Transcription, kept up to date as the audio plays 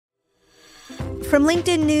From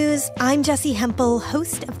LinkedIn News, I'm Jessie Hempel,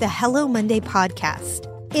 host of the Hello Monday podcast.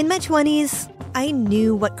 In my 20s, I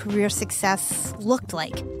knew what career success looked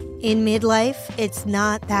like. In midlife, it's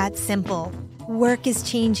not that simple. Work is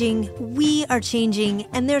changing, we are changing,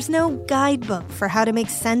 and there's no guidebook for how to make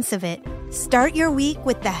sense of it. Start your week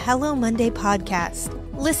with the Hello Monday podcast.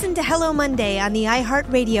 Listen to Hello Monday on the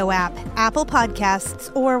iHeartRadio app, Apple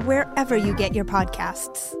Podcasts, or wherever you get your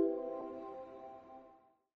podcasts.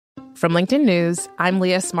 From LinkedIn News, I'm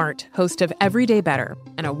Leah Smart, host of Everyday Better,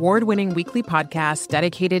 an award-winning weekly podcast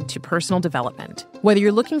dedicated to personal development. Whether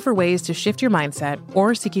you're looking for ways to shift your mindset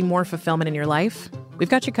or seeking more fulfillment in your life, we've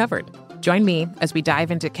got you covered. Join me as we dive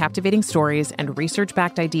into captivating stories and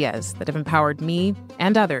research-backed ideas that have empowered me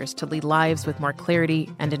and others to lead lives with more clarity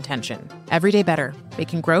and intention. Everyday Better,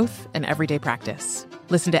 making growth an everyday practice.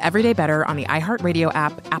 Listen to Everyday Better on the iHeartRadio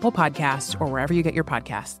app, Apple Podcasts, or wherever you get your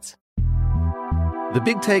podcasts. The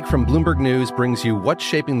Big Take from Bloomberg News brings you what's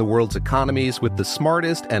shaping the world's economies with the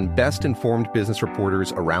smartest and best-informed business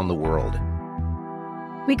reporters around the world.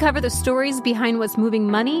 We cover the stories behind what's moving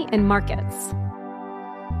money and markets,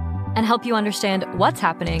 and help you understand what's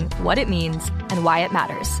happening, what it means, and why it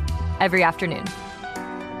matters every afternoon.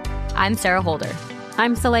 I'm Sarah Holder.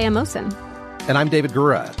 I'm Saleha Mohsin. And I'm David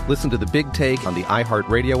Gura. Listen to The Big Take on the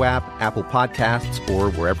iHeartRadio app, Apple Podcasts,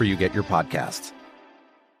 or wherever you get your podcasts.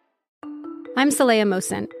 I'm Saleha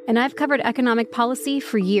Mohsin, and I've covered economic policy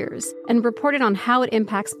for years and reported on how it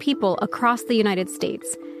impacts people across the United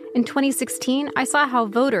States. In 2016, I saw how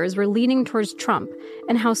voters were leaning towards Trump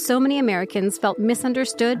and how so many Americans felt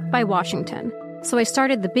misunderstood by Washington. So I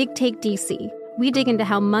started The Big Take DC. We dig into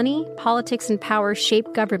how money, politics, and power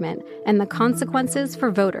shape government and the consequences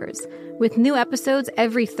for voters. With new episodes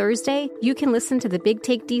every Thursday, you can listen to The Big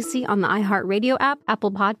Take DC on the iHeartRadio app,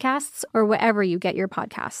 Apple Podcasts, or wherever you get your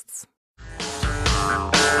podcasts.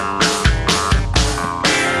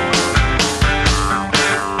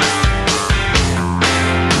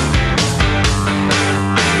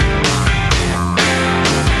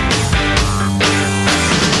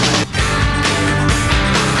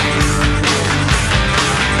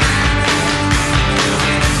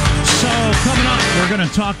 We're going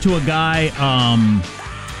to talk to a guy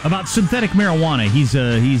about synthetic marijuana. He's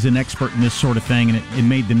an expert in this sort of thing, and it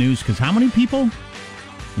made the news because how many people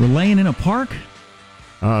were laying in a park?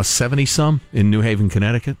 70-some in New Haven,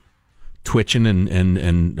 Connecticut, twitching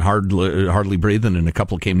and hardly breathing, and a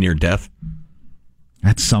couple came near death.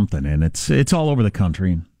 That's something, and it's all over the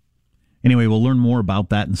country. Anyway, we'll learn more about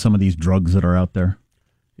that and some of these drugs that are out there.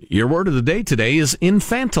 Your word of the day today is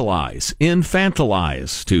infantilize.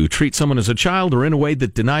 Infantilize, to treat someone as a child or in a way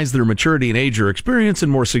that denies their maturity and age or experience,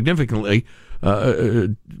 and more significantly,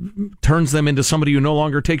 turns them into somebody who no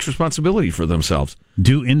longer takes responsibility for themselves.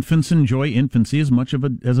 Do infants enjoy infancy as much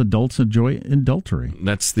as adults enjoy adultery?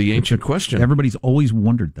 That's the ancient question. Everybody's always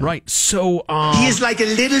wondered that. Right. So he is like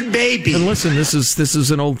a little baby. And listen, this is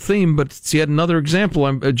an old theme, but it's yet another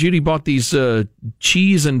example. Judy bought these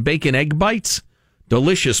cheese and bacon egg bites.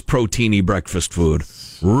 Delicious proteiny breakfast food.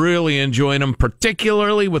 Really enjoying them,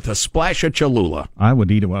 particularly with a splash of Cholula. I would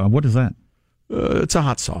eat it. What is that? It's a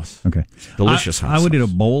hot sauce. Okay. Delicious hot sauce. I would eat a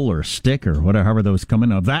bowl or a stick or whatever, however those come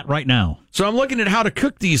in, of that right now. So I'm looking at how to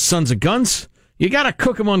cook these sons of guns. You got to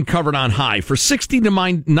cook them uncovered on high for 60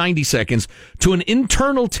 to 90 seconds to an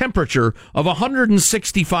internal temperature of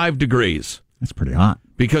 165 degrees. That's pretty hot.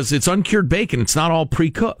 Because it's uncured bacon. It's not all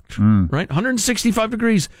pre-cooked, right? 165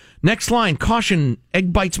 degrees. Next line, caution,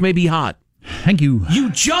 egg bites may be hot. Thank you.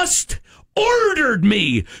 You just ordered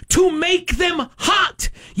me to make them hot.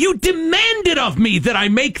 You demanded of me that I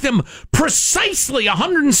make them precisely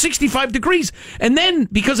 165 degrees. And then,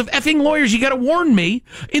 because of effing lawyers, you got to warn me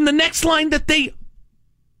in the next line that they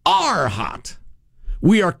are hot.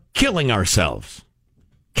 We are killing ourselves.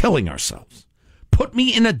 Killing ourselves. Put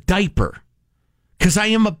me in a diaper. Because I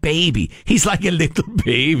am a baby. He's like a little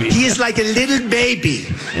baby. He is like a little baby.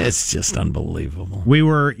 It's just unbelievable. We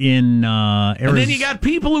were in Arizona. And then you got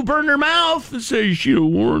people who burn their mouth and say, you should have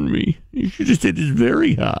warned me. You should have said it's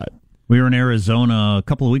very hot. We were in Arizona a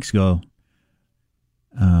couple of weeks ago,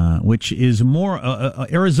 which is more...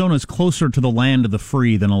 Arizona is closer to the land of the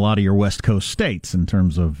free than a lot of your West Coast states in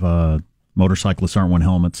terms of motorcyclists aren't wearing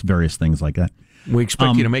helmets, various things like that. We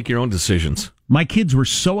expect you to make your own decisions. My kids were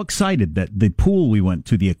so excited that the pool we went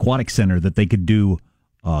to, the aquatic center, that they could do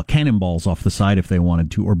cannonballs off the side if they wanted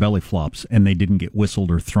to, or belly flops, and they didn't get whistled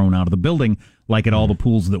or thrown out of the building like at all the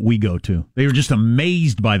pools that we go to. They were just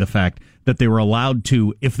amazed by the fact that they were allowed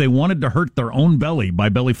to, if they wanted to hurt their own belly by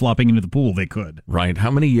belly flopping into the pool, they could. Right. How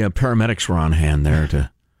many paramedics were on hand there to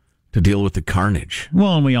deal with the carnage?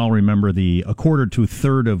 Well, and we all remember a quarter to a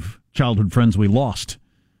third of childhood friends we lost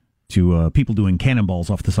to people doing cannonballs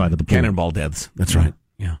off the side of the pool. Cannonball deaths. That's right.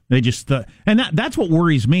 Yeah. They just and that's what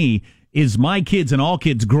worries me is my kids and all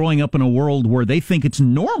kids growing up in a world where they think it's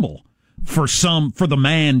normal for the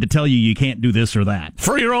man to tell you can't do this or that.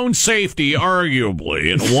 For your own safety,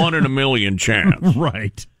 arguably, and 1 in a million chance.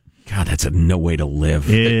 Right. God, that's no way to live.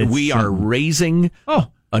 We are raising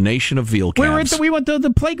a nation of veal calves. We went to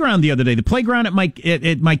the playground the other day. The playground at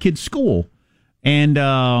my kid's school. And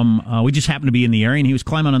we just happened to be in the area, and he was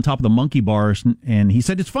climbing on top of the monkey bars, and he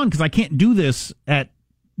said, it's fun because I can't do this at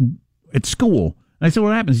school. And I said,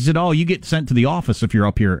 what happens? He said, you get sent to the office if you're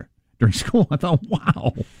up here during school. I thought,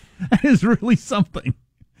 wow, that is really something.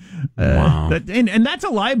 Wow. And that's a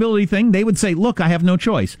liability thing. They would say, look, I have no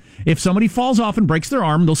choice. If somebody falls off and breaks their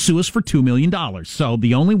arm, they'll sue us for $2 million. So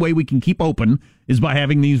the only way we can keep open is by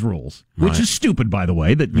having these rules, which is stupid, by the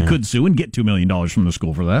way, that you could sue and get $2 million from the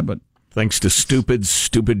school for that, but... Thanks to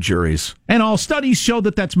stupid juries. And all studies show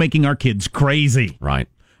that that's making our kids crazy. Right.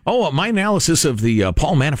 My analysis of the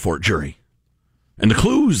Paul Manafort jury and the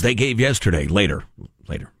clues they gave yesterday, later.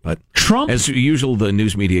 But Trump, as usual, the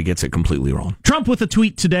news media gets it completely wrong. Trump with a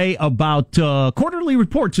tweet today about quarterly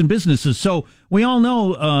reports in businesses. So we all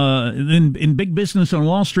know in big business on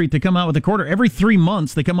Wall Street, they come out with a quarter. Every 3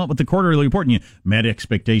 months, they come out with the quarterly report, and you met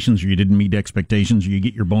expectations or you didn't meet expectations or you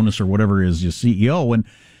get your bonus or whatever as your CEO.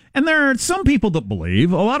 And there are some people that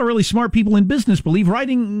believe, a lot of really smart people in business believe,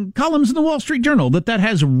 writing columns in the Wall Street Journal, that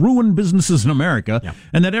has ruined businesses in America,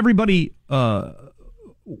 and that everybody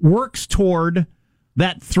works toward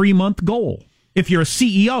that 3-month goal. If you're a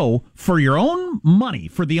CEO, for your own money,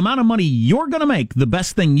 for the amount of money you're going to make, the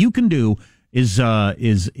best thing you can do is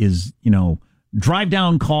drive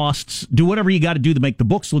down costs, do whatever you got to do to make the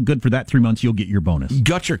books look good for that 3 months, you'll get your bonus.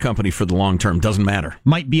 Gut your company for the long term, doesn't matter.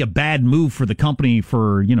 Might be a bad move for the company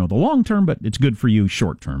for, the long term, but it's good for you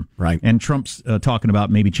short term. Right. And Trump's talking about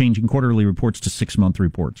maybe changing quarterly reports to 6-month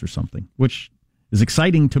reports or something, which is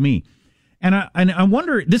exciting to me. And I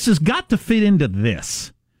wonder, this has got to fit into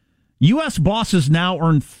this. U.S. bosses now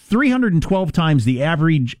earn 312 times the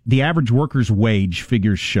average worker's wage,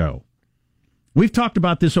 figures show. We've talked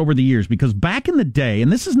about this over the years because back in the day, and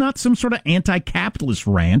this is not some sort of anti-capitalist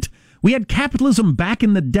rant, we had capitalism back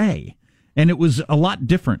in the day, and it was a lot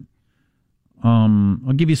different.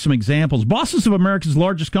 I'll give you some examples. Bosses of America's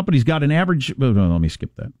largest companies got an average... let me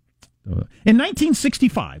skip that. In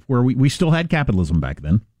 1965, where we still had capitalism back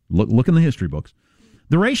then, look in the history books,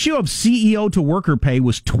 the ratio of CEO to worker pay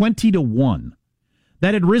was 20-1.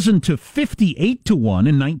 That had risen to 58-1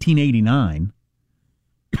 in 1989.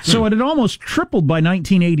 So it had almost tripled by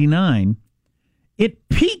 1989. It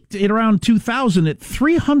peaked at around 2000 at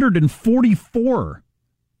 344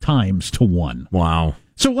 times to 1. Wow.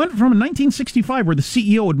 So it went from 1965, where the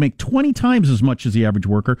CEO would make 20 times as much as the average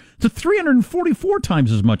worker, to 344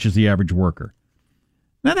 times as much as the average worker.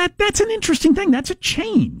 Now that's an interesting thing. That's a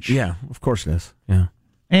change. Yeah, of course it is. Yeah.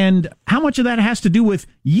 And how much of that has to do with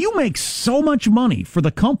you make so much money for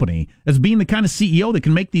the company as being the kind of CEO that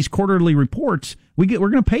can make these quarterly reports, we're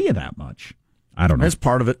going to pay you that much. I don't know. That's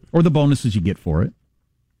part of it. Or the bonuses you get for it.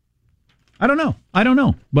 I don't know.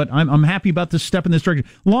 But I'm happy about this step in this direction.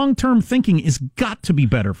 Long-term thinking has got to be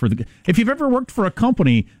better for the... If you've ever worked for a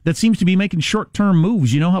company that seems to be making short-term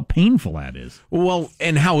moves, you know how painful that is. Well,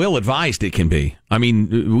 and how ill-advised it can be. I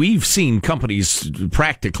mean, we've seen companies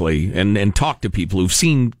practically, and talked to people who've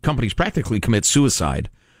seen companies practically commit suicide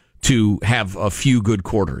to have a few good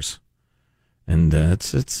quarters. And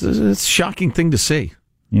it's a shocking thing to see.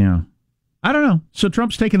 Yeah. I don't know. So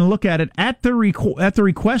Trump's taking a look at it at the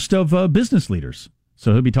request of business leaders.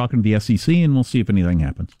 So he'll be talking to the SEC, and we'll see if anything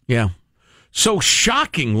happens. Yeah. So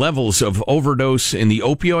shocking levels of overdose in the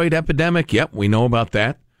opioid epidemic. Yep, we know about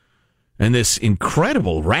that. And this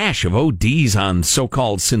incredible rash of ODs on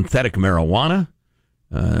so-called synthetic marijuana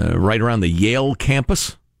right around the Yale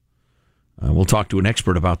campus. We'll talk to an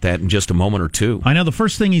expert about that in just a moment or two. I know the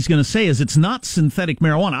first thing he's going to say is it's not synthetic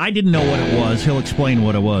marijuana. I didn't know what it was. He'll explain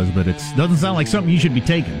what it was, but it doesn't sound like something you should be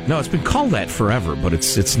taking. No, it's been called that forever, but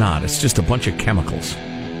it's not. It's just a bunch of chemicals.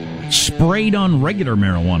 Sprayed on regular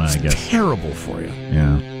marijuana, I guess. Terrible for you.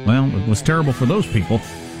 Yeah. Well, it was terrible for those people.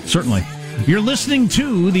 Certainly. You're listening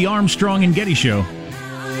to the Armstrong and Getty Show.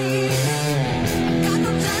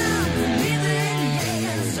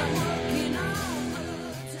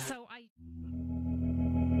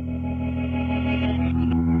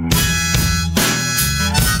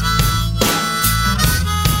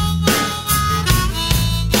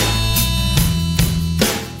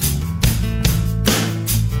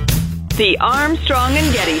 The Armstrong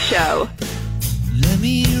and Getty Show. Let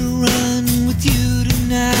me run with you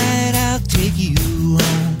tonight. I'll take you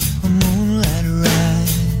home.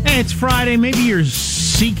 it's Friday. Maybe you're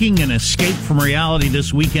seeking an escape from reality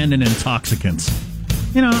this weekend in intoxicants.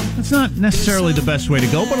 You know, it's not necessarily the best way to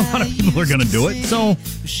go, but a lot of people are going to do it, so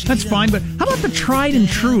that's fine. But how about the tried and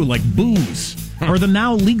true, like booze, or the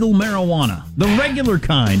now legal marijuana, the regular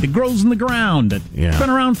kind that grows in the ground, that's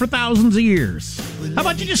been around for thousands of years? How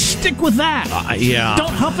about you just stick with that?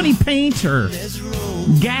 Don't huff any paint or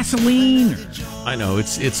gasoline. I know,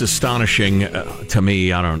 it's astonishing to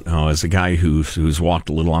me. I don't know, as a guy who's walked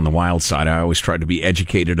a little on the wild side, I always tried to be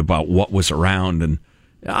educated about what was around, and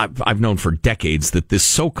I've known for decades that this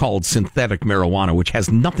so-called synthetic marijuana, which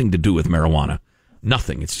has nothing to do with marijuana,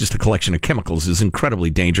 nothing, it's just a collection of chemicals, is incredibly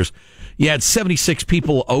dangerous. You had 76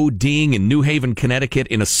 people ODing in New Haven, Connecticut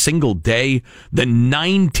in a single day, then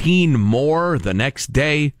 19 more the next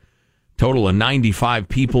day. Total of 95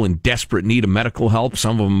 people in desperate need of medical help.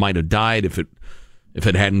 Some of them might have died if it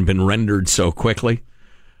hadn't been rendered so quickly.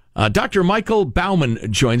 Dr. Michael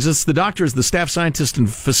Bauman joins us. The doctor is the staff scientist and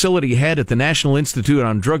facility head at the National Institute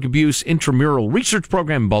on Drug Abuse Intramural Research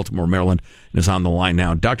Program in Baltimore, Maryland, and is on the line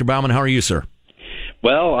now. Dr. Bauman, how are you, sir?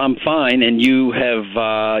 Well, I'm fine, and you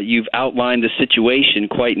have you've outlined the situation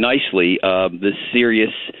quite nicely. The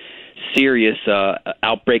serious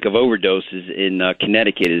outbreak of overdoses in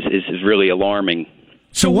Connecticut is really alarming.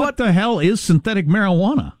 So what the hell is synthetic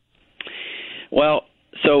marijuana? Well,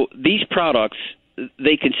 so these products,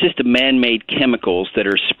 they consist of man-made chemicals that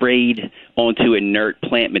are sprayed onto inert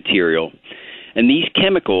plant material. And these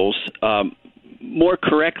chemicals, more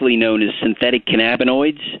correctly known as synthetic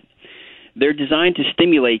cannabinoids, they're designed to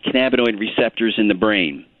stimulate cannabinoid receptors in the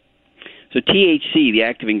brain. So THC, the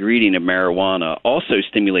active ingredient of marijuana, also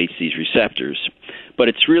stimulates these receptors. But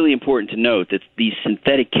it's really important to note that these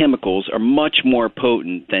synthetic chemicals are much more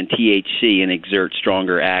potent than THC and exert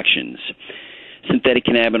stronger actions. Synthetic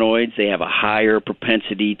cannabinoids, they have a higher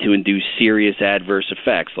propensity to induce serious adverse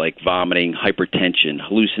effects like vomiting, hypertension,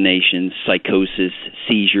 hallucinations, psychosis,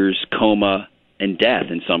 seizures, coma, and death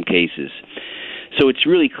in some cases. So it's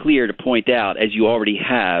really clear to point out, as you already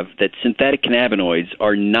have, that synthetic cannabinoids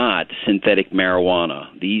are not synthetic marijuana.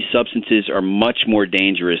 These substances are much more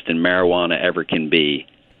dangerous than marijuana ever can be.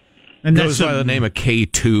 And goes by the name of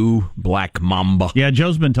K2, Black Mamba. Yeah,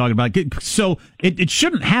 Joe's been talking about it. So it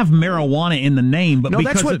shouldn't have marijuana in the name, but no,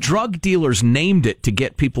 because that's what drug dealers named it to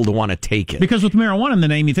get people to want to take it. Because with marijuana in the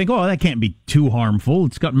name, you think, oh, that can't be too harmful.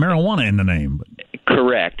 It's got marijuana in the name.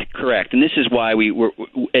 Correct. And this is why we were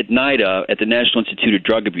at NIDA, at the National Institute of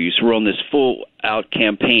Drug Abuse, we're on this full-out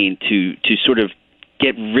campaign to sort of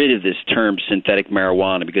get rid of this term synthetic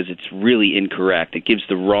marijuana because it's really incorrect. It gives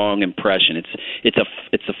the wrong impression. It's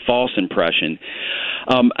a false impression.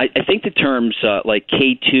 I think the terms like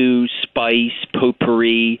K2, Spice,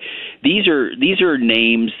 Potpourri, these are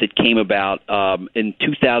names that came about in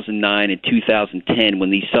 2009 and 2010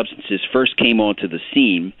 when these substances first came onto the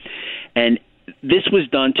scene, and this was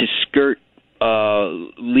done to skirt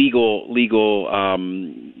legal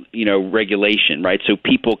regulation, right? So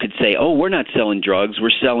people could say, oh, we're not selling drugs,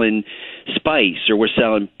 we're selling spice, or we're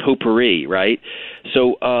selling potpourri, right?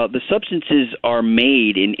 So the substances are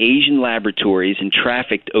made in Asian laboratories and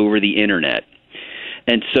trafficked over the internet.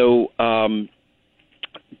 And so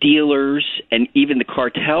dealers and even the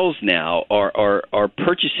cartels now are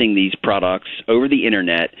purchasing these products over the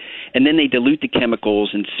internet, and then they dilute the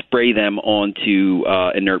chemicals and spray them onto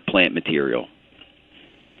inert plant material.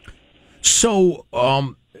 So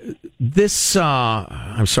this,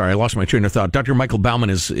 I'm sorry, I lost my train of thought. Dr. Michael Bauman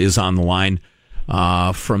is on the line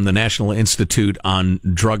from the National Institute on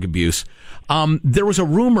Drug Abuse. There was a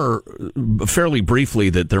rumor fairly briefly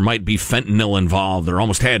that there might be fentanyl involved. There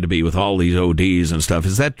almost had to be with all these ODs and stuff.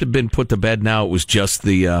 Has that been put to bed now? It was just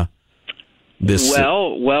the this.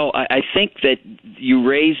 Well, I think that you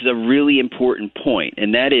raise a really important point,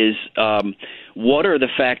 and that is what are the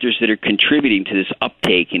factors that are contributing to this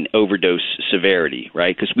uptake in overdose severity,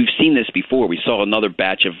 right? Because we've seen this before. We saw another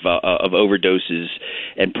batch of overdoses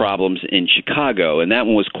and problems in Chicago, and that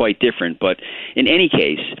one was quite different. But in any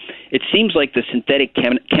case, it seems like the synthetic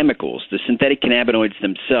chemicals, the synthetic cannabinoids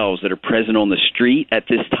themselves that are present on the street at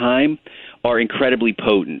this time are incredibly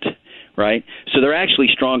potent, right? So they're actually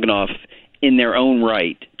strong enough in their own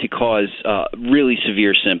right to cause really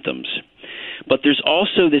severe symptoms. But there's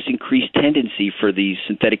also this increased tendency for these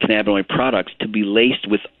synthetic cannabinoid products to be laced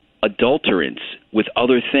with adulterants, with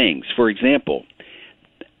other things. For example,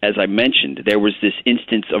 as I mentioned, there was this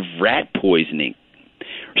instance of rat poisoning.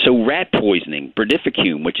 So rat poisoning,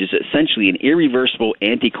 brodifacoum, which is essentially an irreversible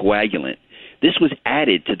anticoagulant, this was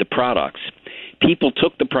added to the products. People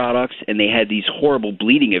took the products and they had these horrible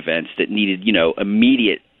bleeding events that needed,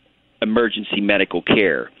 immediate emergency medical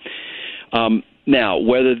care. Now,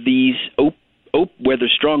 whether these whether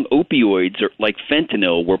strong opioids or like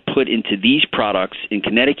fentanyl were put into these products in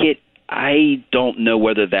Connecticut, I don't know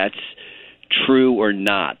whether that's true or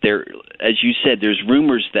not. There, as you said, there's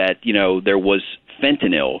rumors that there was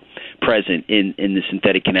fentanyl present in the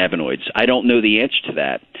synthetic cannabinoids. I don't know the answer to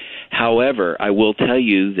that. However, I will tell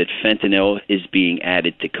you that fentanyl is being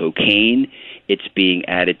added to cocaine. It's being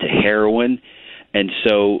added to heroin. And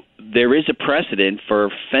so there is a precedent for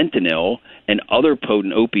fentanyl and other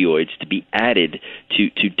potent opioids to be added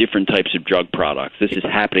to different types of drug products. This is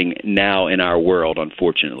happening now in our world,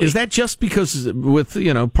 unfortunately. Is that just because, with,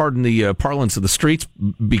 pardon the parlance of the streets,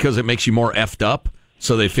 because it makes you more effed up,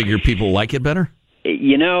 so they figure people like it better?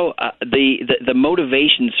 The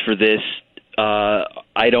motivations for this,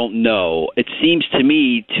 I don't know. It seems to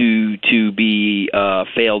me to be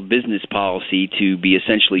failed business policy to be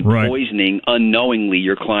essentially poisoning unknowingly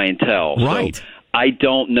your clientele. Right. So I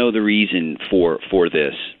don't know the reason for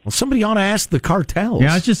this. Well, somebody ought to ask the cartels.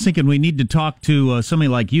 Yeah, I was just thinking we need to talk to somebody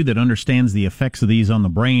like you that understands the effects of these on the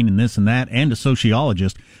brain and this and that, and a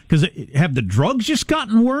sociologist. Because have the drugs just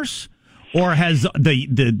gotten worse? Or has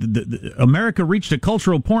the America reached a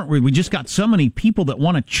cultural point where we just got so many people that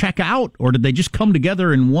want to check out? Or did they just come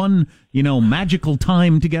together in one, magical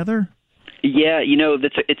time together? Yeah,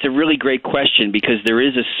 it's a really great question, because there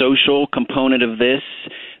is a social component of this.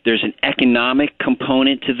 There's an economic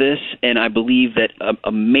component to this, and I believe that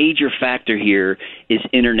a major factor here is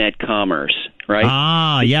internet commerce, right?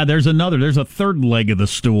 Ah, yeah, there's a third leg of the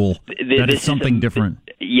stool. That is something different.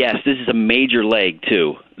 Yes, this is a major leg,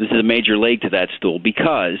 too. This is a major leg to that stool,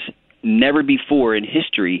 because never before in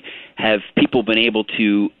history have people been able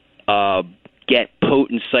to get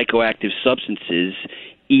potent psychoactive substances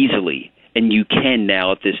easily. And you can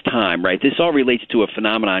now at this time, right? This all relates to a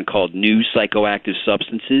phenomenon called new psychoactive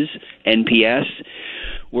substances, NPS.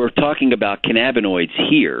 We're talking about cannabinoids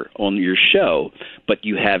here on your show, but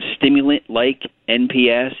you have stimulant-like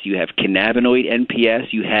NPS, you have cannabinoid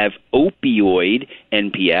NPS, you have opioid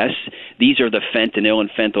NPS. These are the fentanyl and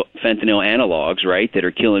fentanyl analogs, right, that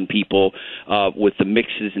are killing people with the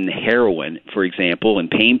mixes in the heroin, for example, and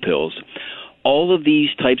pain pills. All of these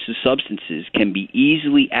types of substances can be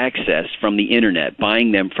easily accessed from the internet,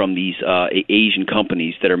 buying them from these Asian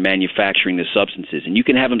companies that are manufacturing the substances, and you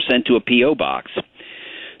can have them sent to a P.O. box.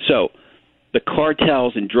 So the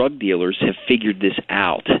cartels and drug dealers have figured this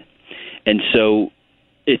out, and so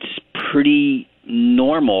it's pretty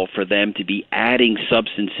normal for them to be adding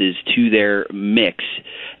substances to their mix.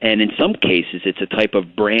 And in some cases, it's a type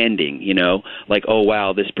of branding, like, oh,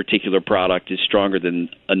 wow, this particular product is stronger than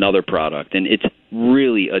another product. And it's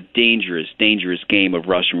really a dangerous, dangerous game of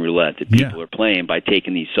Russian roulette that people are playing by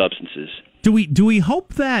taking these substances. Do we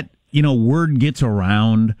hope that, word gets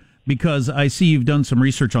around? Because I see you've done some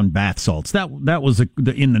research on bath salts. That was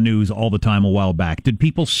in the news all the time a while back. Did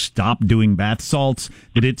people stop doing bath salts?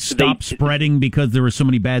 Did it stop spreading because there were so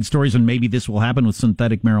many bad stories, and maybe this will happen with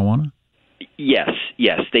synthetic marijuana? Yes,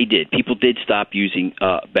 they did. People did stop using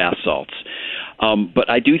bath salts. But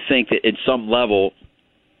I do think that at some level,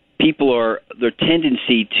 their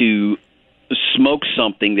tendency to smoke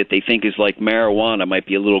something that they think is like marijuana might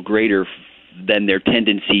be a little greater than their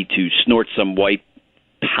tendency to snort some white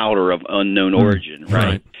powder of unknown origin,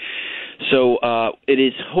 right? So it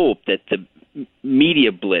is hoped that the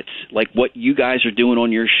media blitz, like what you guys are doing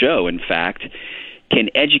on your show, in fact, can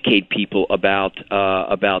educate people about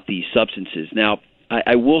these substances. Now,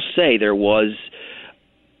 I will say there was,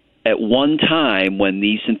 at one time when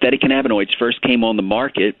these synthetic cannabinoids first came on the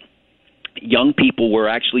market, young people were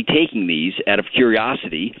actually taking these out of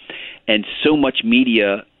curiosity, and so much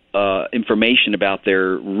media information about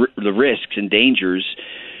the risks and dangers.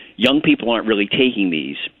 Young people aren't really taking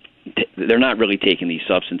these. They're not really taking these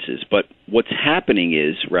substances. But what's happening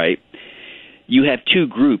is, right, you have two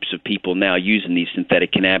groups of people now using these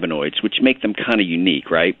synthetic cannabinoids, which make them kind of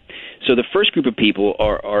unique, right? So the first group of people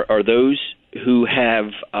are those who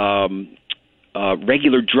have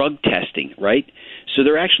regular drug testing, right? So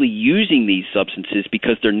they're actually using these substances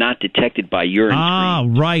because they're not detected by urine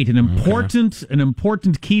screens. Right. An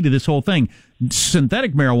important key to this whole thing.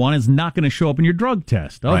 Synthetic marijuana is not going to show up in your drug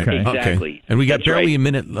test. Okay. Right. Exactly. Okay. And we got barely a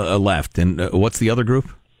minute left. And what's the other group?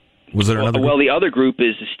 Was there another group? Well, the other group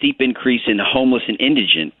is a steep increase in homeless and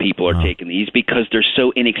indigent people are taking these because they're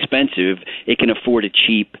so inexpensive, it can afford a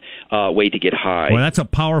cheap way to get high. Well, that's a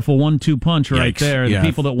powerful 1-2 punch right there. Yeah. The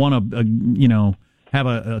people that want to, have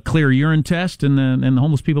a clear urine test, and the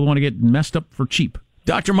homeless people want to get messed up for cheap.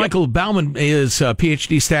 Dr. Michael Bauman is a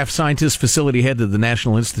PhD staff scientist, facility head of the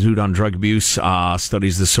National Institute on Drug Abuse,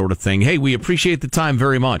 studies this sort of thing. Hey, we appreciate the time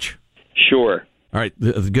very much. Sure. All right,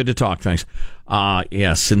 good to talk. Thanks.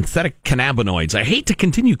 Synthetic cannabinoids. I hate to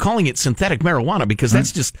continue calling it synthetic marijuana because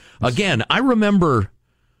that's just, again, I remember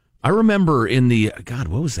in the, God,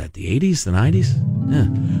 what was that, the 80s, the 90s? Yeah.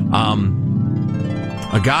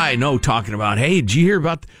 A guy I know talking about, hey, did you hear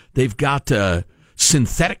about, they've got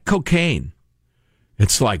synthetic cocaine.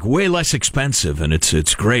 It's like way less expensive and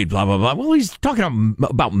it's great, blah, blah, blah. Well, he's talking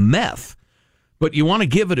about meth. But you want to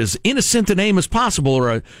give it as innocent a name as possible,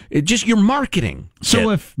 or just your marketing. So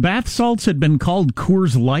if bath salts had been called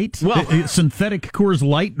Coors Light, synthetic Coors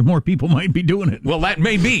Light, more people might be doing it. Well, that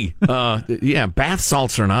may be. Bath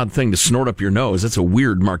salts are an odd thing to snort up your nose. That's a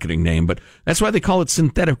weird marketing name, but that's why they call it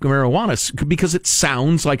synthetic marijuana, because it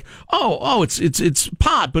sounds like, it's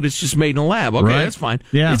pot, but it's just made in a lab. Okay, right. That's fine.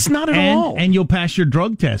 Yeah. It's not at all. And you'll pass your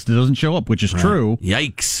drug test. It doesn't show up, which is true.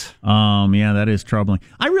 Yikes. Yeah, that is troubling.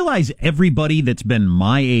 I realize everybody that's been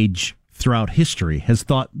my age throughout history has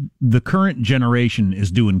thought the current generation is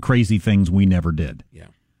doing crazy things we never did. Yeah.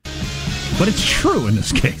 But it's true in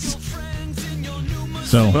this case.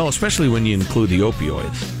 Well, especially when you include the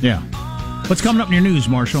opioids. Yeah. What's coming up in your news,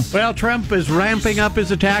 Marshall? Well, Trump is ramping up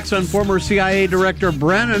his attacks on former CIA Director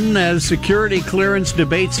Brennan as security clearance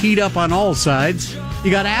debates heat up on all sides.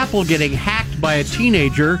 You got Apple getting hacked by a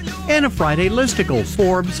teenager and a Friday listicle,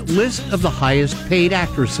 Forbes' list of the highest paid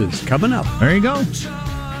actresses coming up. There you go.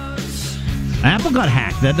 Apple got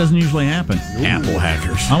hacked. That doesn't usually happen. Ooh. Apple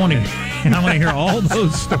hackers. I want to hear all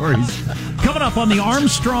those stories. Coming up on the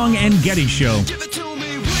Armstrong and Getty Show.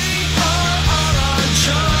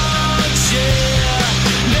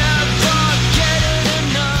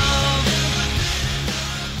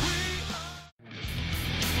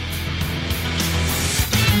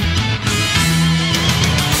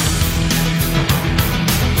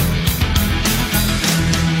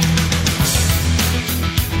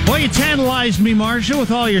 Well, you tantalized me, Marshall,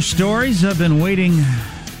 with all your stories. I've been waiting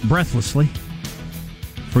breathlessly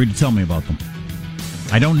for you to tell me about them.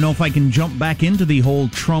 I don't know if I can jump back into the whole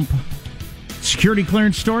Trump security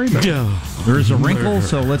clearance story, but there is a wrinkle,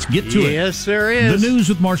 so let's get to it. Yes, there is. The news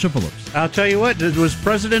with Marshall Phillips. I'll tell you what, it was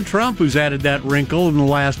President Trump who's added that wrinkle in the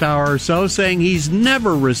last hour or so, saying he's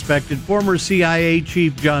never respected former CIA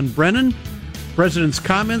Chief John Brennan. President's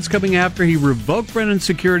comments coming after he revoked Brennan's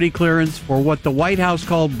security clearance for what the White House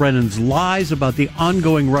called Brennan's lies about the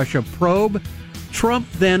ongoing Russia probe. Trump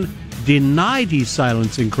then denied he's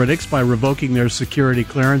silencing critics by revoking their security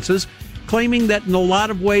clearances, claiming that in a lot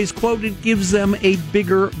of ways, quote, it gives them a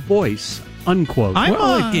bigger voice, unquote.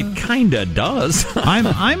 It kind of does. I'm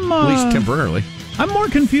at least temporarily. I'm more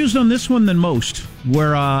confused on this one than most,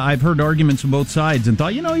 where I've heard arguments on both sides and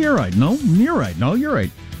thought, you're right. No, you're right. No, you're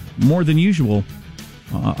right. More than usual.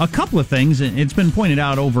 A couple of things, and it's been pointed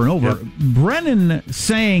out over and over. Yep. Brennan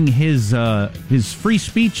saying his free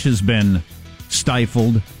speech has been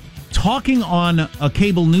stifled, talking on a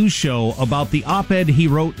cable news show about the op-ed he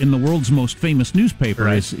wrote in the world's most famous newspaper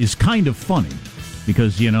is kind of funny,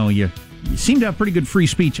 because, you seem to have pretty good free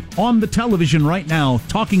speech on the television right now,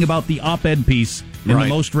 talking about the op-ed piece in the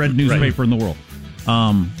most read newspaper in the world.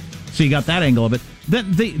 So you got that angle of it.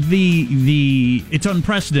 The it's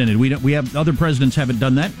unprecedented. We have other presidents haven't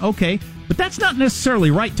done that. Okay, but that's not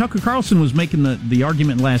necessarily right. Tucker Carlson was making the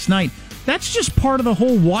argument last night. That's just part of the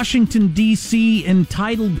whole Washington D.C.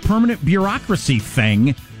 entitled permanent bureaucracy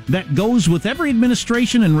thing that goes with every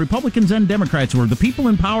administration, and Republicans and Democrats, where the people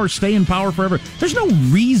in power stay in power forever. There's no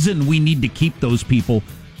reason we need to keep those people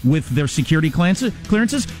with their security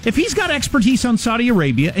clearances. If he's got expertise on Saudi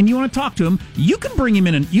Arabia and you want to talk to him, you can bring him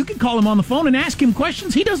in and you can call him on the phone and ask him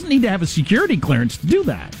questions. He doesn't need to have a security clearance to do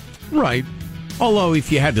that. Right. Although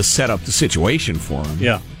if you had to set up the situation for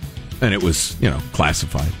him, and it was,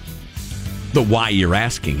 classified, the why you're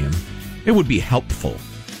asking him, it would be helpful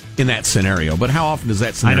in that scenario. But how often does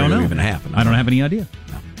that scenario even happen? I don't have any idea.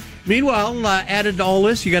 Meanwhile, added to all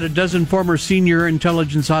this, you got a dozen former senior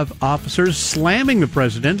intelligence officers slamming the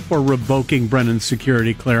president for revoking Brennan's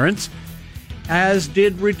security clearance, as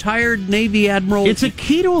did retired Navy Admiral. It's a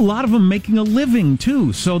key to a lot of them making a living,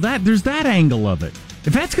 too, so that there's that angle of it.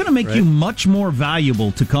 If that's going to make you much more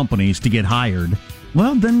valuable to companies to get hired,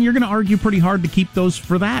 well, then you're going to argue pretty hard to keep those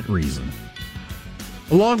for that reason.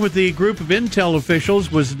 Along with the group of intel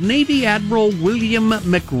officials was Navy Admiral William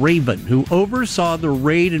McRaven, who oversaw the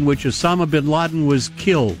raid in which Osama bin Laden was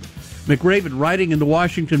killed. McRaven, writing in the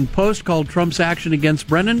Washington Post, called Trump's action against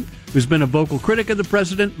Brennan, who's been a vocal critic of the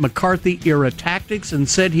president, McCarthy-era tactics, and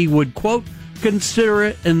said he would, quote, consider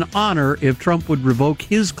it an honor if Trump would revoke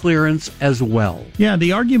his clearance as well. Yeah,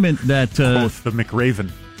 the argument that... Both the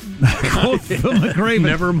McRaven. Quote from McRaven.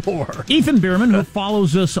 Nevermore. Ethan Bierman, who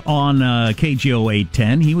follows us on KGO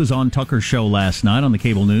 810, he was on Tucker's show last night on the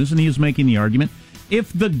cable news, and he was making the argument,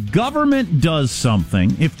 if the government does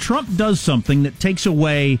something, if Trump does something that takes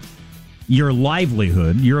away your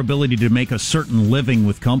livelihood, your ability to make a certain living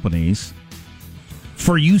with companies,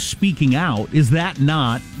 for you speaking out, is that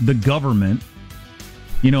not the government,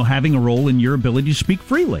 having a role in your ability to speak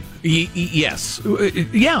freely? Yes.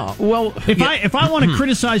 Yeah. Well, if I want to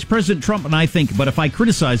criticize President Trump, and but if I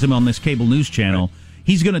criticize him on this cable news channel,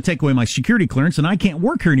 he's going to take away my security clearance, and I can't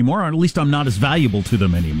work here anymore, or at least I'm not as valuable to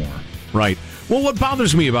them anymore. Right. Well, what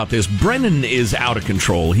bothers me about this, Brennan is out of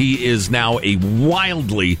control. He is now a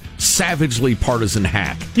wildly, savagely partisan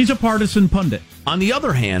hack. He's a partisan pundit. On the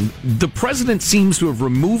other hand, the president seems to have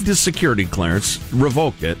removed his security clearance,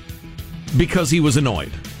 revoked it, because he was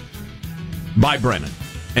annoyed by Brennan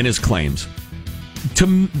and his claims.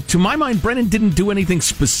 To my mind, Brennan didn't do anything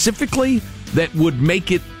specifically that would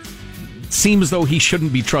make it seem as though he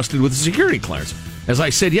shouldn't be trusted with a security clearance. As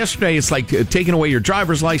I said yesterday, it's like taking away your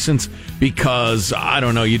driver's license because, I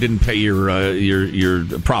don't know, you didn't pay your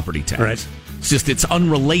property tax. Right. It's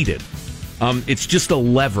unrelated. It's just a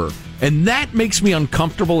lever. And that makes me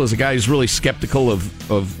uncomfortable as a guy who's really skeptical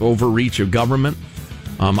of overreach of government.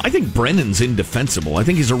 I think Brennan's indefensible. I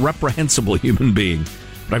think he's a reprehensible human being.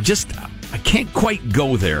 But I can't quite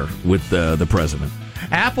go there with the president.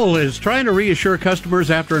 Apple is trying to reassure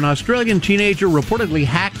customers after an Australian teenager reportedly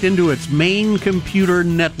hacked into its main computer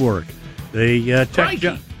network. The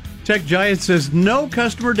tech giant says no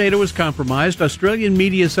customer data was compromised. Australian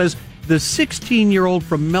media says the 16-year-old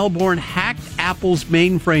from Melbourne hacked Apple's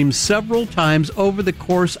mainframe several times over the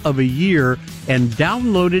course of a year and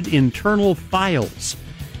downloaded internal files.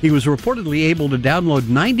 He was reportedly able to download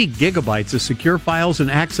 90 gigabytes of secure files and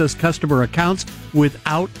access customer accounts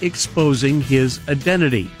without exposing his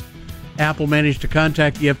identity. Apple managed to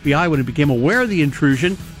contact the FBI when it became aware of the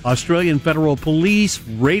intrusion. Australian federal police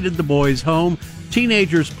raided the boy's home.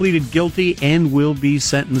 Teenagers pleaded guilty and will be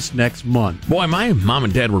sentenced next month. Boy, my mom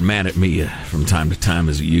and dad were mad at me from time to time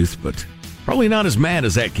as a youth, but probably not as mad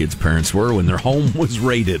as that kid's parents were when their home was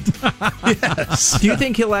raided. Yes. Do you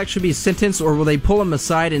think he'll actually be sentenced, or will they pull him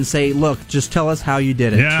aside and say, look, just tell us how you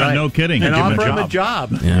did it? Yeah, right. No kidding. And offer him a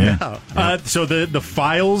job. Yeah. So the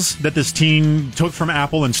files that this teen took from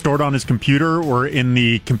Apple and stored on his computer were in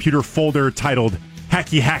the computer folder titled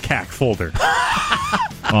Hacky Hack Hack folder.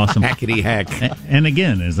 Awesome. Hackety hack. And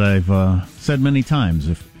again, as I've said many times,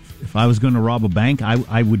 if I was going to rob a bank,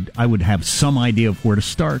 I would have some idea of where to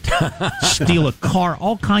start. Steal a car,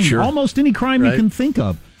 all kinds, almost any crime you can think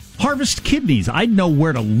of. Harvest kidneys, I'd know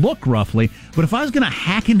where to look roughly. But if I was going to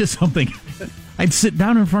hack into something, I'd sit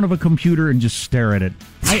down in front of a computer and just stare at it.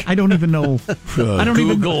 I don't even know. I don't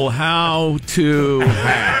Google how to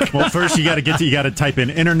hack. Well, first you got to type in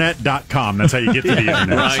internet.com. That's how you get to the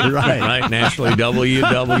internet. Right. Nationally,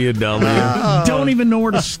 www. Don't even know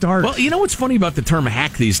where to start. Well, you know what's funny about the term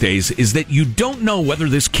hack these days is that you don't know whether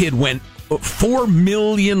this kid went 4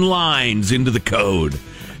 million lines into the code.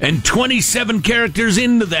 And 27 characters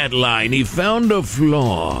into that line, he found a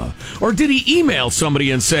flaw. Or did he email somebody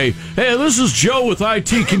and say, hey, this is Joe with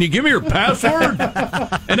IT. Can you give me your password?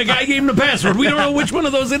 And the guy gave him the password. We don't know which one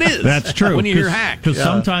of those it is. That's true. When you hear hack. Because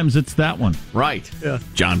sometimes it's that one. Right. Yeah.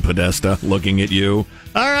 John Podesta looking at you.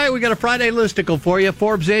 All right, we got a Friday listicle for you.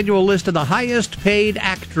 Forbes' annual list of the highest paid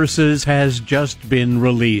actresses has just been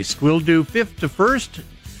released. We'll do fifth to first,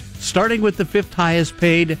 starting with the fifth highest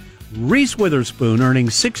paid, Reese Witherspoon, earning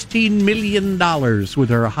 $16 million with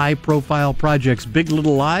her high-profile projects Big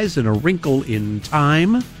Little Lies and A Wrinkle in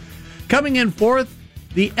Time. Coming in fourth,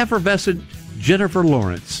 the effervescent Jennifer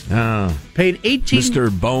Lawrence. Paid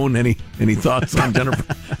Mr. Bone, any thoughts on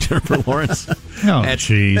Jennifer Lawrence? Oh,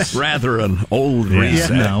 jeez. Rather an old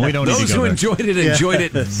reset. No, we don't need to go Those who there. enjoyed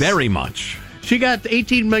it very much. She got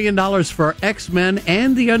 $18 million for X-Men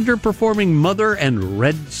and the underperforming Mother and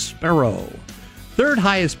Red Sparrow. Third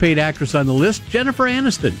highest paid actress on the list, Jennifer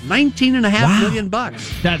Aniston, $19.5 million.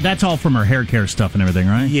 That's all from her hair care stuff and everything,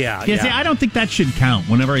 right? Yeah. See, I don't think that should count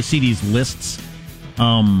whenever I see these lists.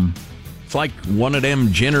 It's like one of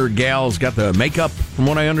them Jenner gals got the makeup, from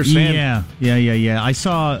what I understand. Yeah. I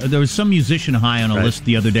saw there was some musician high on a list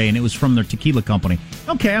the other day, and it was from their tequila company.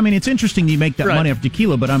 Okay, I mean, it's interesting you make that money off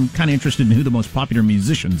tequila, but I'm kind of interested in who the most popular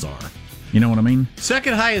musicians are. You know what I mean?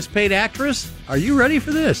 Second highest paid actress, are you ready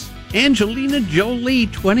for this? Angelina Jolie,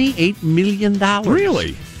 $28 million.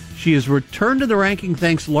 Really? She has returned to the ranking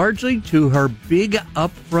thanks largely to her big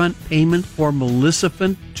upfront payment for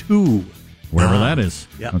Maleficent 2. Wherever that is.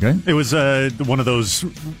 Yep. Okay. It was one of those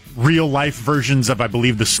real life versions of, I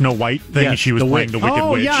believe, the Snow White thing. Yeah, she was playing the Wicked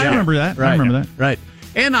Witch. Yeah, I remember that. Right. I remember that. Right.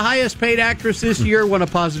 And the highest paid actress this year, one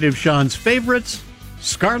of Positive Sean's favorites,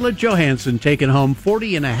 Scarlett Johansson, taking home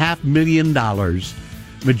 $40.5 million.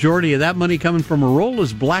 Majority of that money coming from her role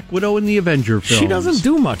as Black Widow in the Avenger films. She doesn't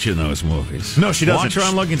do much in those movies. No, she doesn't. Walks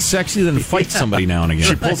around looking sexy, then fights somebody now and again.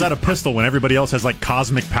 She pulls out a pistol when everybody else has like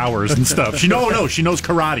cosmic powers and stuff. She knows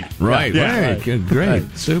karate. Right. Yeah. Right. Good. Great.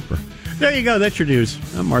 Right. Super. There you go. That's your news.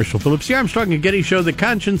 I'm Marshall Phillips, the Armstrong and Getty Show, the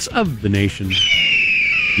conscience of the nation.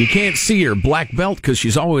 You can't see her black belt because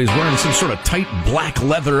she's always wearing some sort of tight black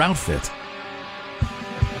leather outfit.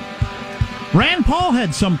 Rand Paul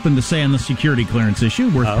had something to say on the security clearance issue,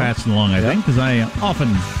 worth passing along, I think, because I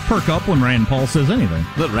often perk up when Rand Paul says anything.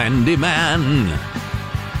 The Randy Man.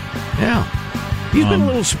 Yeah. He's been a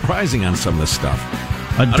little surprising on some of this stuff.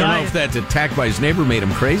 I don't know if that attack by his neighbor made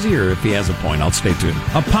him crazy or if he has a point. I'll stay tuned.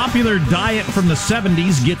 A popular diet from the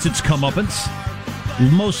 70s gets its comeuppance.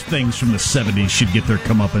 Most things from the 70s should get their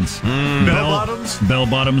comeuppance. Bell-bottoms?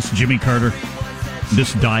 Bell-bottoms, Jimmy Carter,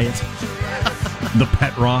 this diet, the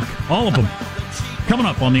pet rock, all of them. Coming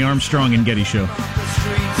up on the Armstrong and Getty Show.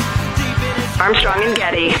 Armstrong and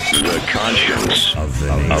Getty. The conscience of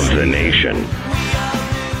the nation.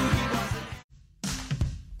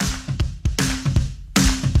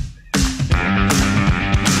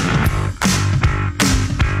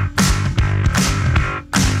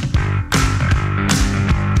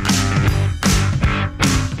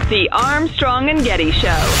 The Armstrong and Getty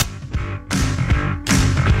Show.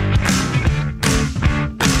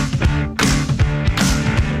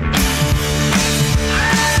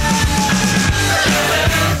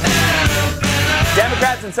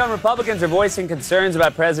 Democrats and some Republicans are voicing concerns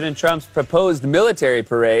about President Trump's proposed military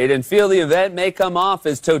parade and feel the event may come off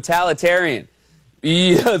as totalitarian.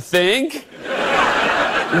 You think?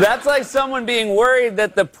 That's like someone being worried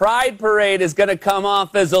that the Pride Parade is going to come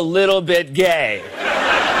off as a little bit gay.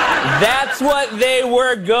 That's what they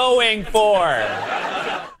were going for.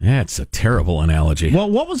 That's a terrible analogy. Well,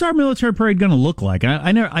 what was our military parade going to look like?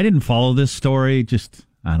 I didn't follow this story. Just,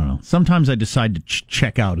 I don't know. Sometimes I decide to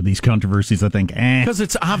check out of these controversies. I think, because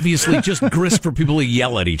it's obviously just grist for people to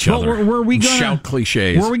yell at each other. Well, were we gonna shout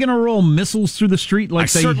cliches? Were we going to roll missiles through the street like I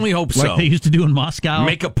certainly hope so. Like they used to do in Moscow?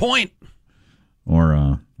 Make a point.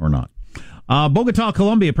 Or not. Bogota,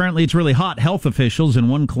 Colombia, apparently it's really hot. Health officials in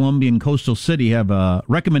one Colombian coastal city have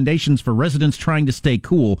recommendations for residents trying to stay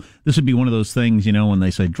cool. This would be one of those things, when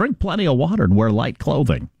they say, drink plenty of water and wear light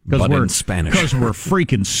clothing. But in Spanish. Because we're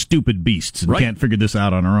freaking stupid beasts and can't figure this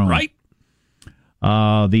out on our own. Right.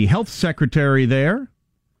 The health secretary there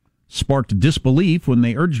sparked disbelief when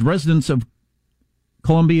they urged residents of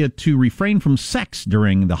Colombia to refrain from sex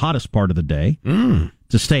during the hottest part of the day,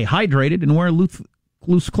 to stay hydrated and wear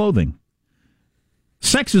loose clothing.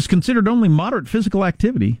 Sex is considered only moderate physical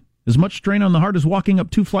activity. As much strain on the heart as walking up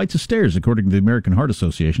 2 flights of stairs, according to the American Heart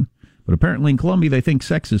Association. But apparently in Colombia, they think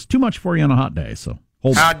sex is too much for you on a hot day. So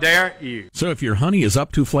how dare you? So if your honey is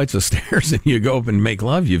up 2 flights of stairs and you go up and make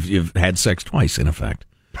love, you've had sex twice, in effect,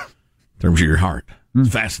 in terms of your heart. It's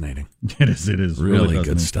fascinating. It is. Really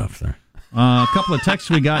good stuff there. A couple of texts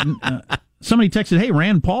we got. Somebody texted, hey,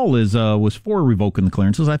 Rand Paul was for revoking the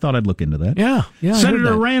clearances. I thought I'd look into that. Yeah.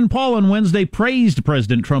 Senator Rand Paul on Wednesday praised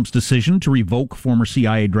President Trump's decision to revoke former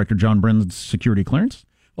CIA Director John Brennan's security clearance.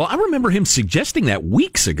 Well, I remember him suggesting that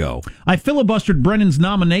weeks ago. I filibustered Brennan's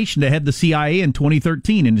nomination to head the CIA in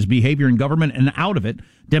 2013, and his behavior in government and out of it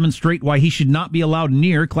demonstrate why he should not be allowed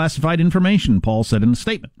near classified information, Paul said in a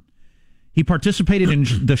statement. He participated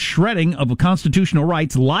in the shredding of constitutional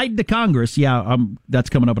rights, lied to Congress, that's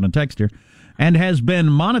coming up in a text here, and has been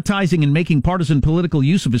monetizing and making partisan political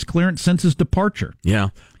use of his clearance since his departure. Yeah.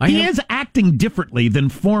 He is acting differently than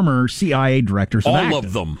former CIA directors. All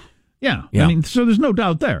of them. Yeah. I mean, so there's no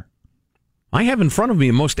doubt there. I have in front of me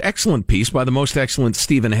a most excellent piece by the most excellent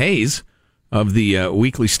Stephen Hayes of the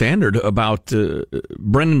Weekly Standard about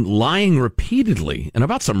Brennan lying repeatedly and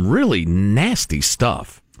about some really nasty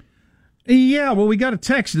stuff. Yeah, well, we got a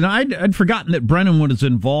text, and I'd forgotten that Brennan was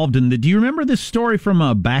involved in do you remember this story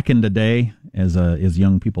from back in the day, as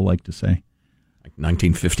young people like to say? Like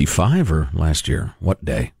 1955 or last year? What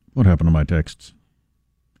day? What happened to my texts?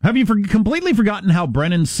 Have you completely forgotten how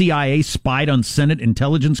Brennan's CIA spied on Senate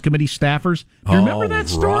Intelligence Committee staffers? Do you remember that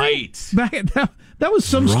story? Right. That was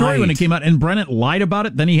some story when it came out, and Brennan lied about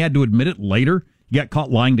it. Then he had to admit it later. He got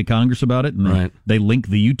caught lying to Congress about it, and they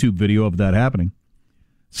linked the YouTube video of that happening.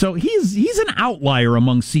 So he's an outlier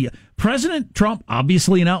among President Trump,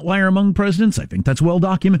 obviously an outlier among presidents. I think that's well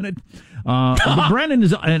documented. But Brennan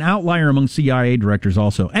is an outlier among CIA directors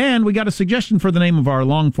also. And we got a suggestion for the name of our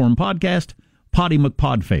long-form podcast, Potty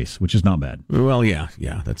McPodface, which is not bad. Well, yeah.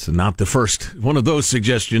 That's not the first one of those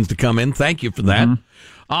suggestions to come in. Thank you for that.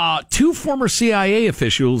 Mm-hmm. 2 former CIA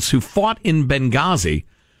officials who fought in Benghazi,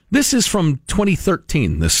 this is from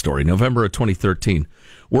 2013, this story, November of 2013,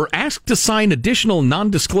 were asked to sign additional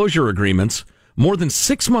non-disclosure agreements more than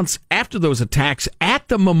 6 months after those attacks at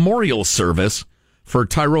the memorial service for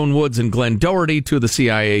Tyrone Woods and Glenn Doherty, 2 of the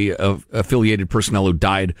CIA-affiliated personnel who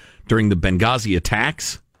died during the Benghazi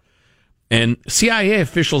attacks. And CIA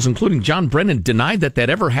officials, including John Brennan, denied that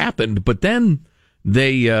ever happened, but then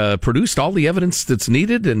they produced all the evidence that's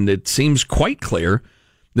needed, and it seems quite clear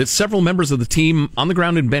that several members of the team on the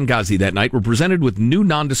ground in Benghazi that night were presented with new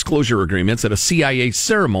non-disclosure agreements at a CIA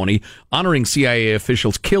ceremony honoring CIA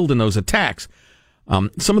officials killed in those attacks.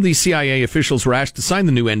 Some of these CIA officials were asked to sign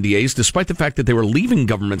the new NDAs despite the fact that they were leaving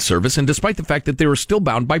government service and despite the fact that they were still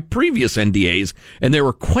bound by previous NDAs, and they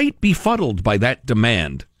were quite befuddled by that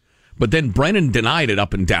demand. But then Brennan denied it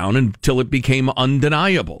up and down until it became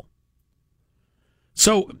undeniable.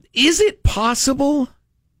 So is it possible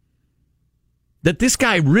that this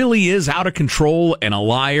guy really is out of control and a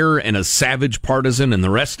liar and a savage partisan and the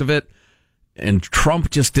rest of it, and Trump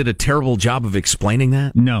just did a terrible job of explaining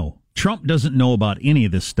that? No. Trump doesn't know about any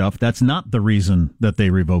of this stuff. That's not the reason that they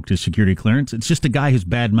revoked his security clearance. It's just a guy who's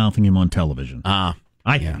bad-mouthing him on television. I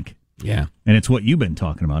think. Yeah. And it's what you've been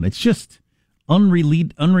talking about. It's just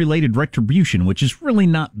unrelated retribution, which is really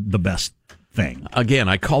not the best thing. Again,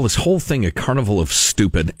 I call this whole thing a carnival of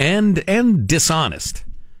stupid and dishonest.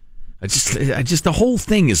 I just the whole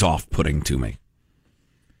thing is off-putting to me.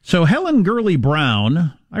 So Helen Gurley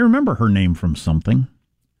Brown, I remember her name from something.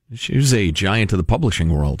 She was a giant of the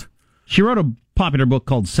publishing world. She wrote a popular book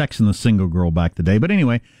called Sex and the Single Girl back the day. But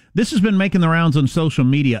anyway, this has been making the rounds on social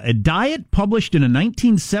media. A diet published in a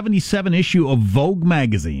 1977 issue of Vogue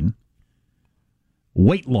magazine,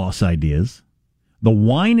 weight loss ideas, the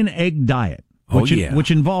wine and egg diet,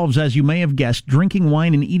 which involves, as you may have guessed, drinking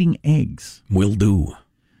wine and eating eggs. Will do.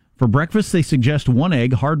 For breakfast, they suggest 1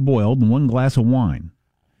 egg, hard-boiled, and 1 glass of wine.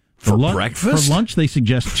 For breakfast? For lunch, they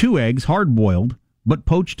suggest 2 eggs, hard-boiled, but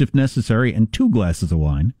poached if necessary, and 2 glasses of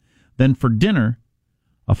wine. Then for dinner,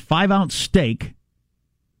 a 5-ounce steak,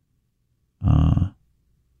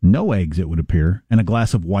 no eggs, it would appear, and a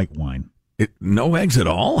glass of white wine. No eggs at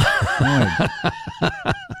all? No eggs.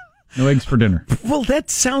 No eggs for dinner. Well, that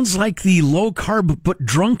sounds like the low-carb but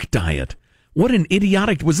drunk diet. What an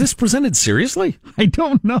idiotic... Was this presented seriously? I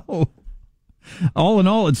don't know. All in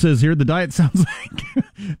all, it says here, the diet sounds like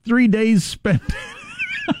 3 days spent...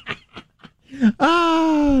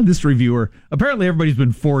 This reviewer. Apparently everybody's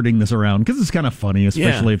been forwarding this around because it's kind of funny,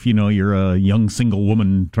 especially if you're a young single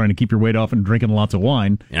woman trying to keep your weight off and drinking lots of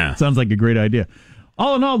wine. Yeah. Sounds like a great idea.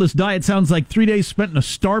 All in all, this diet sounds like 3 days spent in a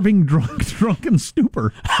starving, drunken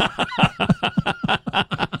stupor.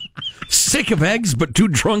 Sick of eggs, but too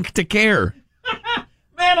drunk to care.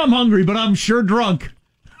 Man, I'm hungry, but I'm sure drunk.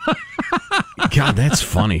 God, that's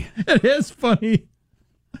funny. It is funny.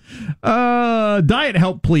 Diet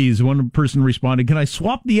help, please. One person responded, can I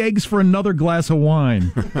swap the eggs for another glass of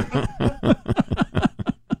wine?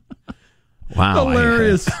 Wow.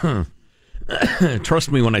 Hilarious.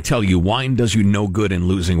 Trust me when I tell you, wine does you no good in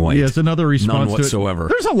losing weight. Yes, another response None whatsoever.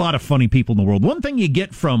 There's a lot of funny people in the world. One thing you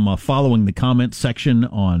get from following the comment section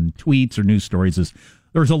on tweets or news stories is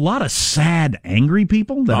there's a lot of sad, angry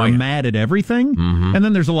people that are mad at everything. Mm-hmm. And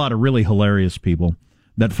then there's a lot of really hilarious people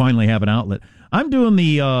that finally have an outlet. I'm doing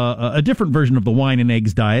a different version of the wine and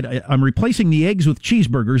eggs diet. I'm replacing the eggs with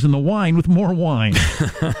cheeseburgers and the wine with more wine.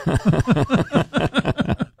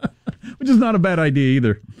 Which is not a bad idea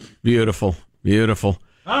either. Beautiful. Beautiful.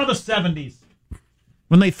 Out of the 70s.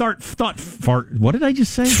 When they thought fart. What did I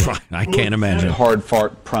just say? I can't imagine. Hard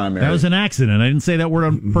fart primary. That was an accident. I didn't say that word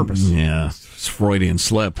on purpose. Yeah, it's Freudian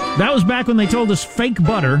slip. That was back when they told us fake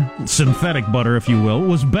butter, synthetic butter, if you will,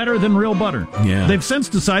 was better than real butter. Yeah. They've since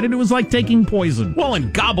decided it was like taking poison. Well,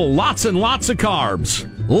 and gobble lots and lots of carbs.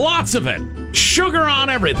 Lots of it. Sugar on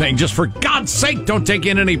everything. Just for God's sake, don't take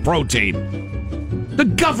in any protein. The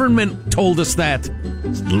government told us that.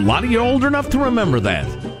 A lot of you older enough to remember that.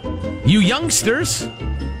 You youngsters...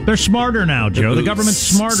 They're smarter now, Joe. The government's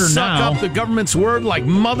smarter now. Suck up the government's word like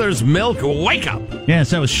mother's milk. Wake up. Yes,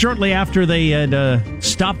 that was shortly after they had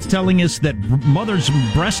stopped telling us that mother's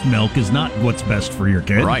breast milk is not what's best for your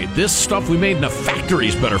kid. Right. This stuff we made in a factory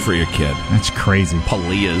is better for your kid. That's crazy.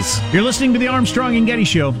 Palias. You're listening to the Armstrong and Getty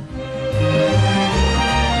Show.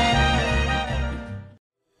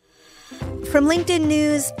 From LinkedIn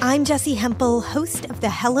News, I'm Jessie Hempel, host of the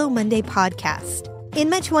Hello Monday podcast. In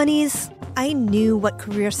my 20s, I knew what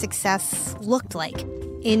career success looked like.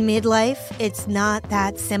 In midlife, it's not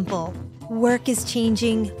that simple. Work is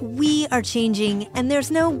changing, we are changing, and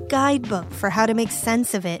there's no guidebook for how to make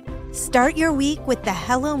sense of it. Start your week with the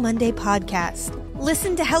Hello Monday podcast.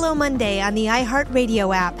 Listen to Hello Monday on the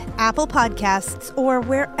iHeartRadio app, Apple Podcasts, or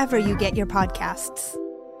wherever you get your podcasts.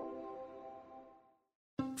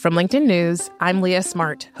 From LinkedIn News, I'm Leah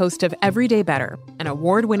Smart, host of Everyday Better, an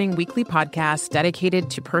award-winning weekly podcast dedicated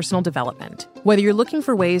to personal development. Whether you're looking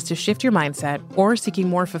for ways to shift your mindset or seeking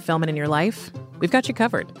more fulfillment in your life, we've got you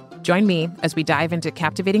covered. Join me as we dive into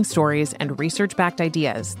captivating stories and research-backed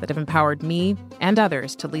ideas that have empowered me and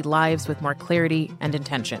others to lead lives with more clarity and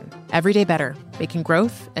intention. Everyday Better, making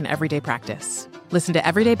growth an everyday practice. Listen to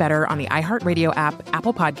Everyday Better on the iHeartRadio app,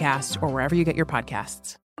 Apple Podcasts, or wherever you get your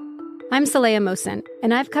podcasts. I'm Saleha Mohsin,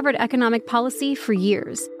 and I've covered economic policy for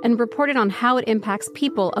years and reported on how it impacts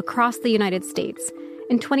people across the United States.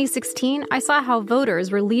 In 2016, I saw how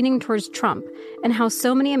voters were leaning towards Trump and how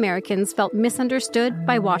so many Americans felt misunderstood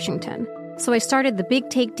by Washington. So I started The Big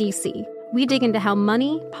Take DC. We dig into how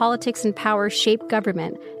money, politics, and power shape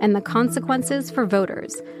government and the consequences for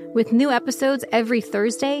voters. With new episodes every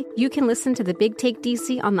Thursday, you can listen to The Big Take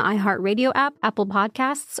DC on the iHeartRadio app, Apple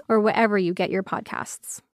Podcasts, or wherever you get your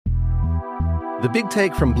podcasts. The Big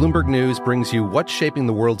Take from Bloomberg News brings you what's shaping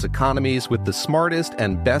the world's economies with the smartest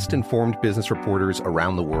and best-informed business reporters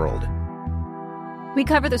around the world. We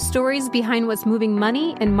cover the stories behind what's moving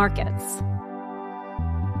money and markets,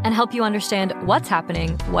 and help you understand what's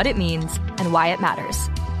happening, what it means, and why it matters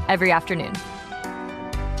every afternoon.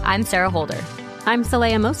 I'm Sarah Holder. I'm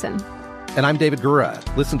Saleha Mohsin. And I'm David Gura.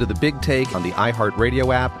 Listen to The Big Take on the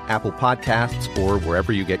iHeartRadio app, Apple Podcasts, or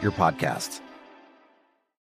wherever you get your podcasts.